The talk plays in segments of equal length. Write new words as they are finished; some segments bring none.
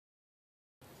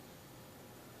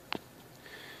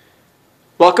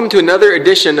Welcome to another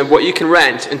edition of What You Can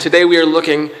Rent, and today we are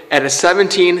looking at a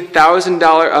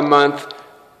 $17,000 a month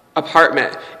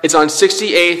apartment. It's on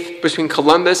 68th between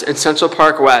Columbus and Central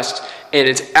Park West, and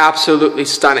it's absolutely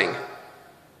stunning.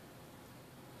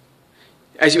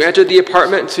 As you enter the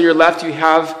apartment, to your left you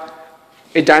have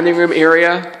a dining room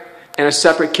area and a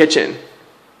separate kitchen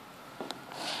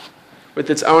with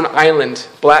its own island,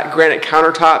 black granite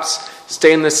countertops,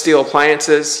 stainless steel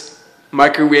appliances,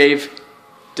 microwave,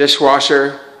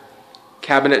 dishwasher,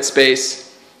 cabinet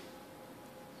space.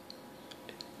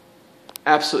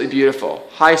 Absolutely beautiful.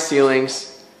 High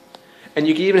ceilings. And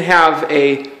you can even have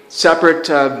a separate,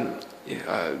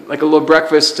 like a little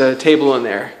breakfast table in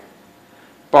there.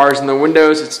 Bars in the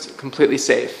windows, it's completely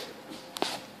safe.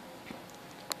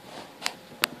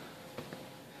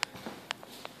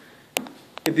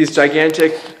 Get these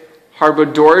gigantic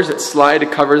hardwood doors that slide to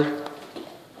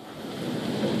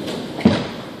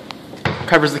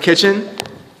covers the kitchen.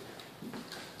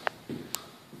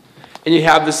 And you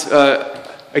have this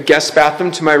a guest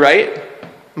bathroom to my right,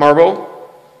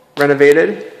 marble,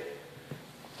 renovated.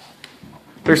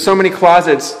 There's so many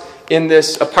closets in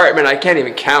this apartment I can't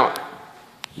even count.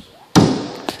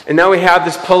 And now we have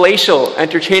this palatial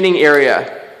entertaining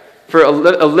area for a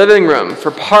living room,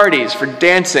 for parties, for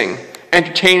dancing,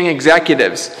 entertaining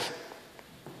executives.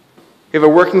 We have a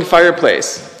working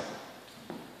fireplace.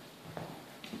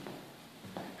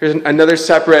 Here's another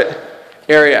separate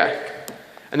area.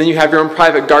 And then you have your own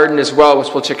private garden as well,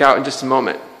 which we'll check out in just a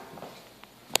moment.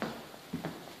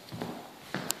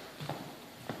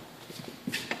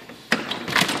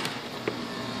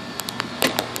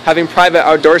 Having private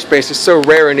outdoor space is so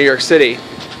rare in New York City,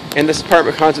 and this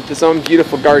apartment comes with its own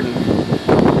beautiful garden.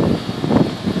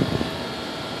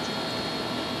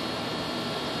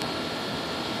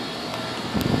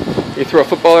 You throw a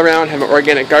football around, have an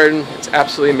organic garden, it's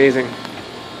absolutely amazing.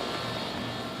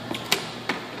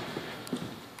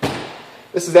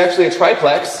 This is actually a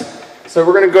triplex, so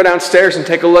we're going to go downstairs and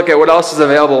take a look at what else is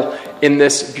available in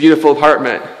this beautiful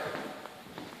apartment.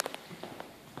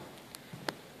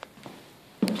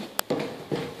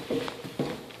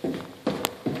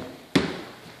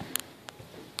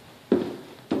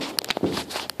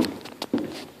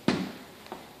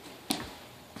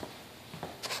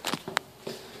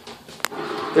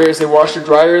 There is a washer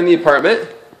dryer in the apartment,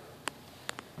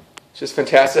 which is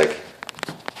fantastic.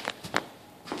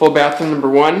 Full bathroom number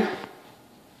 1.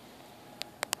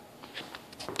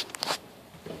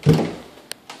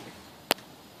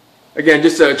 Again,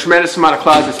 just a tremendous amount of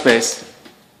closet space.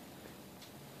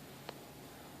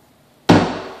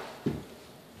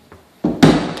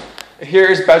 Here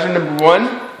is bedroom number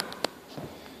 1.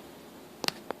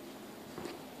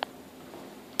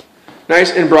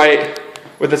 Nice and bright,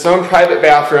 with its own private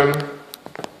bathroom.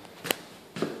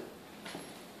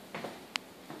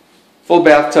 Full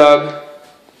bathtub.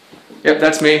 Yep,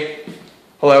 that's me.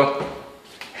 Hello.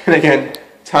 And again,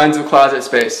 tons of closet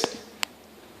space.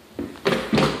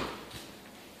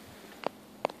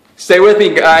 Stay with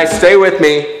me, guys. Stay with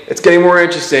me. It's getting more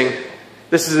interesting.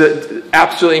 This is an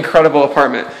absolutely incredible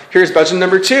apartment. Here's bedroom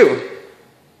number 2.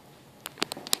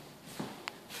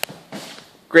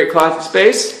 Great closet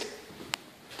space.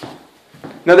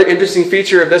 Another interesting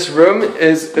feature of this room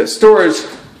is the storage.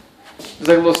 There's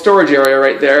like a little storage area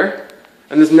right there.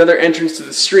 And there's another entrance to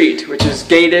the street, which is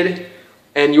gated,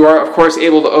 and you are, of course,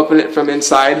 able to open it from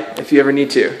inside if you ever need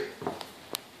to.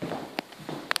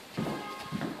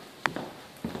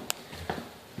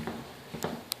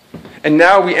 And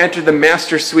now we enter the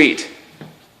master suite.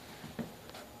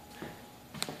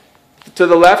 To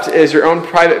the left is your own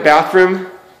private bathroom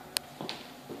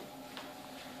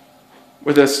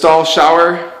with a stall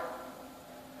shower.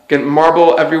 Again,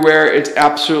 marble everywhere. It's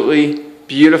absolutely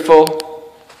beautiful.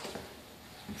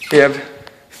 We have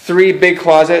 3 big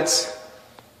closets.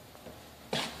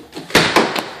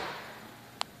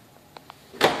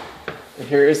 And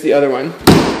here is the other one.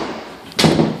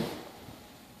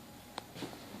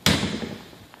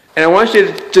 And I want you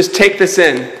to just take this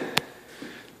in.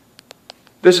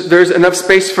 There's enough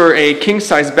space for a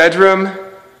king-size bedroom,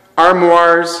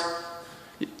 armoires,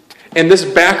 and this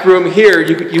back room here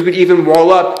you could even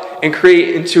wall up and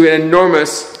create into an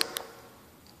enormous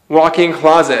walk-in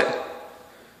closet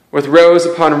with rows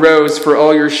upon rows for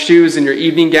all your shoes and your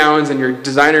evening gowns and your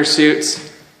designer suits.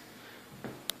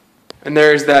 And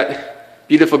there's that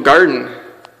beautiful garden.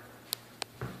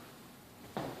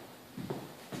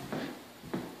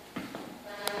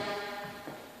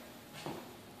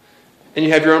 And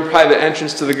you have your own private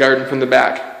entrance to the garden from the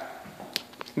back.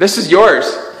 This is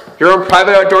yours. Your own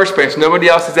private outdoor space. Nobody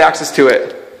else has access to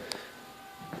it.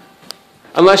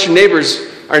 Unless your neighbors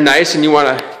are nice and you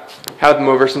want to have them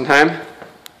over sometime.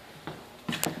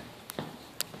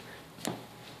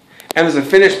 And there's a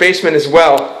finished basement as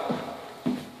well.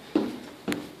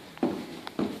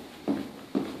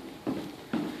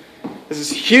 This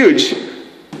is huge.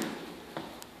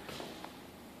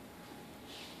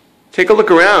 Take a look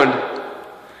around.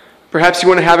 Perhaps you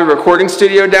want to have a recording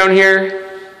studio down here,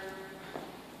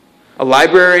 a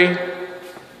library.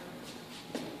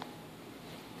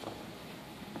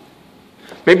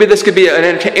 Maybe this could be an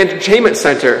entertainment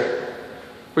center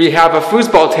where you have a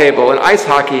foosball table and ice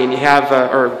hockey, and you have,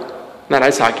 or not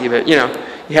ice hockey, but you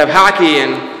have hockey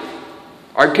and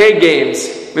arcade games.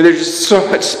 I mean, there's just so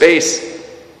much space.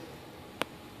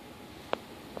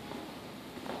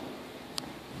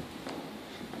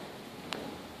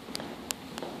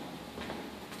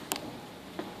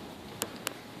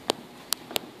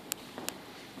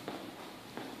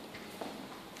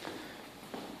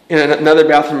 In another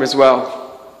bathroom as well.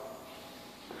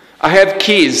 I have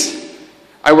keys.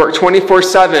 I work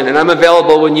 24/7, and I'm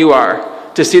available when you are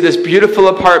to see this beautiful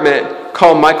apartment.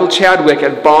 Call Michael Chadwick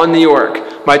at Bond, New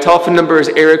York. My telephone number is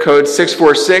area code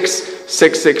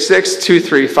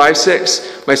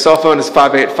 646-666-2356. My cell phone is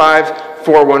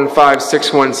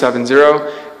 585-415-6170.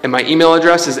 And my email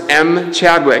address is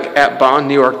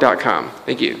mchadwick@bondnewyork.com.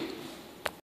 Thank you.